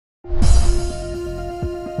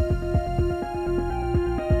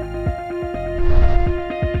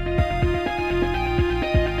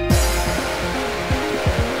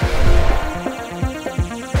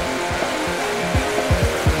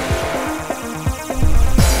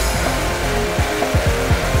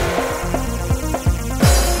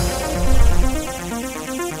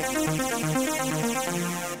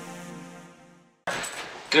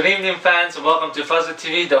Good evening, fans, and welcome to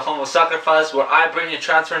FUZZitTV, the home of Soccer Fuzz, where I bring you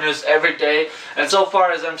transfer news every day. And so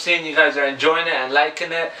far, as I'm seeing, you guys are enjoying it and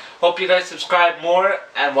liking it. Hope you guys subscribe more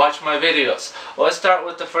and watch my videos. Well, let's start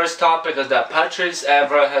with the first topic, is that Patrice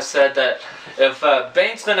Evra has said that if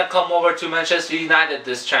Bain's going to come over to Manchester United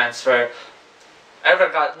this transfer,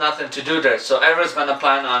 Evra got nothing to do there, so Evra's going to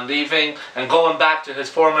plan on leaving and going back to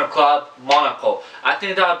his former club, Monaco. I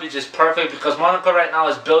think that would be just perfect, because Monaco right now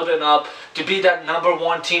is building up to be that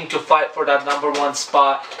 #1 team to fight for that #1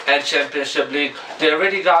 spot and Championship League. They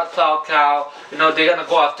already got Falcao, you know, they're going to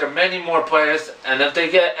go after many more players, and if they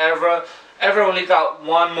get Evra only got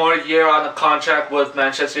 1 more year on a contract with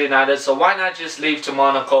Manchester United, so why not just leave to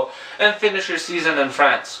Monaco and finish your season in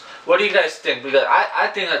France? What do you guys think? Because I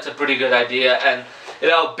think that's a pretty good idea, and you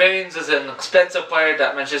know, Baines is an expensive player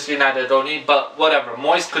that Manchester United don't need, but whatever,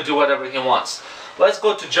 Moyes could do whatever he wants. Let's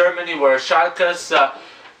go to Germany, where Schalke's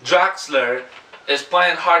Draxler is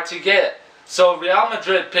playing hard to get. So Real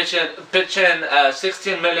Madrid pitch in a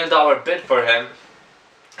 $16 million bid for him,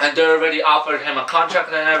 and they already offered him a contract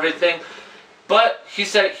and everything. But he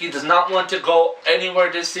said he does not want to go anywhere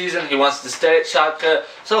this season. He wants to stay at Schalke.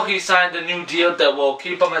 So he signed a new deal that will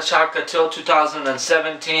keep him at Schalke till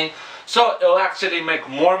 2017. So it'll actually make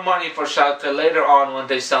more money for Schalke later on when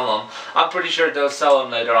they sell him. I'm pretty sure they'll sell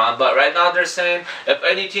him later on. But right now they're saying if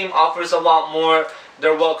any team offers a lot more,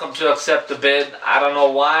 they're welcome to accept the bid. I don't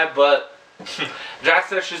know why, but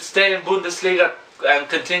Draxler should stay in Bundesliga and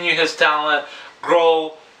continue his talent,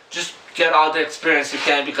 grow, just get all the experience he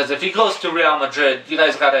can, because if he goes to Real Madrid, you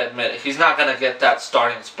guys gotta admit it, he's not gonna get that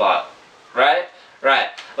starting spot, right? Right.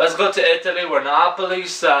 Let's go to Italy, where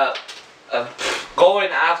Napoli's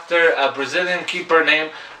going after a Brazilian keeper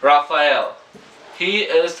named Rafael. He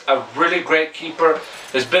is a really great keeper.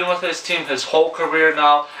 He's been with his team his whole career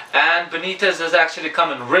now, and Benitez is actually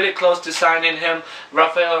coming really close to signing him.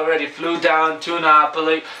 Rafael already flew down to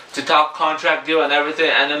Napoli to talk contract deal and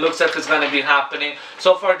everything, and it looks like it's going to be happening.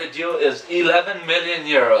 So far the deal is 11 million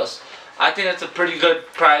euros. I think it's a pretty good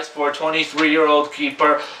price for a 23-year-old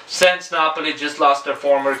keeper. Since Napoli just lost their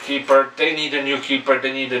former keeper, they need a new keeper,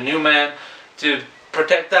 they need a new man to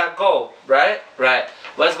protect that goal, right? Right.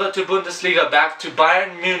 Let's go to Bundesliga, back to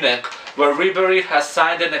Bayern Munich, where Ribery has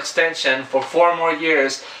signed an extension for 4 more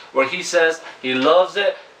years, where he says he loves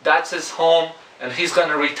it, that's his home, and he's going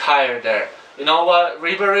to retire there. You know what,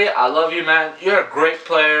 Ribery, I love you, man. You're a great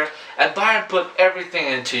player, and Bayern put everything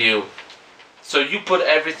into you. So you put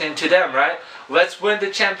everything to them, right? Let's win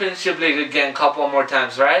the Championship League again a couple more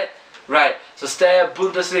times, right? Right. So stay at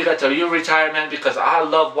Bundesliga till you retire, man, because I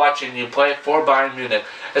love watching you play for Bayern Munich.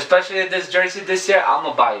 Especially in this jersey this year, I'm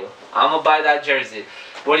going to buy you. I'm going to buy that jersey.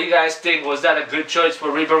 What do you guys think? Was that a good choice for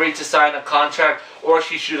Ribery to sign a contract, or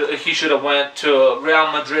he should have went to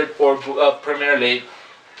Real Madrid or Premier League?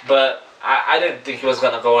 But I didn't think he was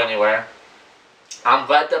going to go anywhere. I'm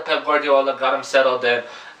glad that Pep Guardiola got him settled in,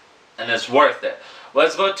 and it's worth it.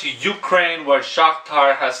 Let's go to Ukraine, where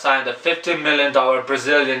Shakhtar has signed a $15 million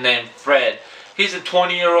Brazilian named Fred. He's a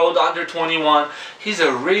 20-year-old, under 21. He's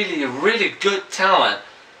a really, really good talent.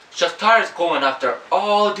 Shakhtar is going after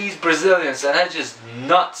all these Brazilians, and that's just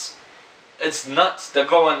nuts. It's nuts. They're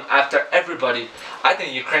going after everybody. I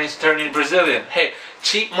think Ukraine's turning Brazilian. Hey,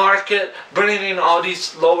 cheap market, bringing in all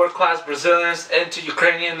these lower class Brazilians into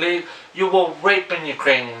Ukrainian league. You will rape in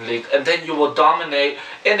Ukrainian league, and then you will dominate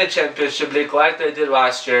in the Championship League like they did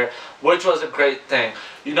last year, which was a great thing.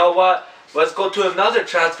 You know what? Let's go to another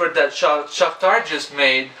transfer that Shakhtar just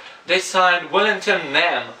made. They signed Wellington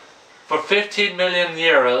for 15 million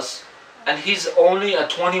euros, and he's only a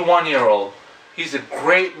 21-year-old. He's a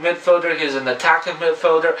great midfielder. He's an attacking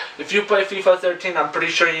midfielder. If you play FIFA 13, I'm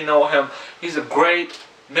pretty sure you know him. He's a great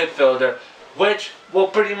midfielder, which will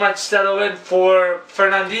pretty much settle in for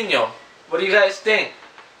Fernandinho. What do you guys think?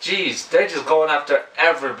 Jeez, they're just going after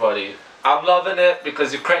everybody. I'm loving it,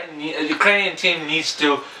 because Ukrainian team needs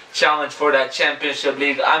to challenge for that Championship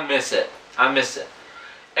League. I miss it. I miss it.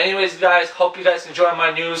 Anyways, guys, hope you guys enjoy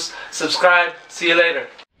my news. Subscribe. See you later.